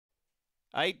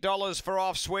$8 for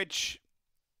off switch.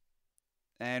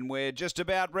 And we're just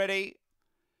about ready.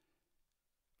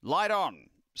 Light on.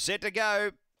 Set to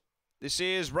go. This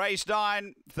is race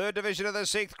 9, 3rd division of the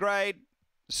 6th grade.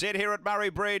 Set here at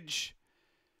Murray-Bridge.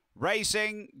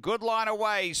 Racing, good line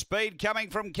away. Speed coming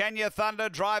from Kenya Thunder.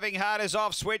 Driving hard is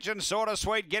off switch and Sorta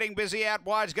Sweet getting busy out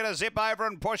wide. Is going to zip over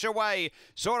and push away.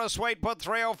 Sorta Sweet put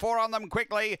 3 or 4 on them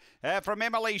quickly from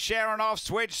Emily Sharon off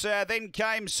switch. Then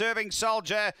came Serving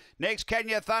Soldier. Next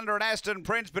Kenya Thunder and Aston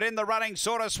Prince, but in the running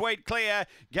Sorta Sweet clear.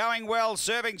 Going well.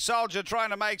 Serving Soldier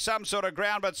trying to make some sort of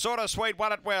ground, but Sorta Sweet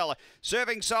won it well.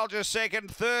 Serving Soldier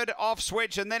second, third off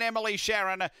switch, and then Emily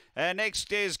Sharon.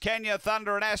 Next is Kenya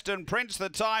Thunder and Aston Prince. The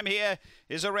time here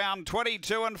is around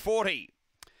 22:40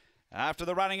 after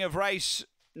the running of race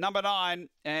number 9,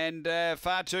 and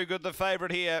far too good the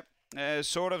favourite here.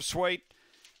 Sorta Sweet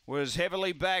was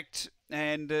heavily backed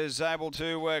and is able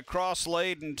to cross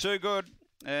lead, and too good.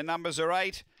 Numbers are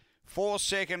 8, 4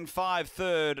 second, 5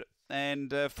 third,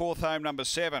 and 4th home number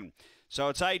 7. So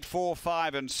it's 8, 4,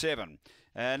 5 and 7.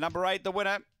 Number 8, the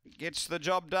winner, gets the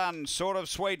job done. Sorta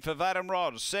Sweet for Vadim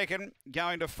Rod. Second,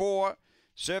 going to 4,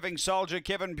 Serving Soldier,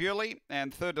 Kevin Bewley,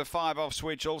 and 3rd to 5 off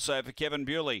switch also for Kevin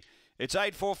Bewley. It's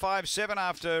 8, 4, 5, 7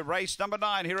 after race number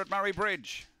 9 here at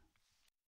Murray-Bridge.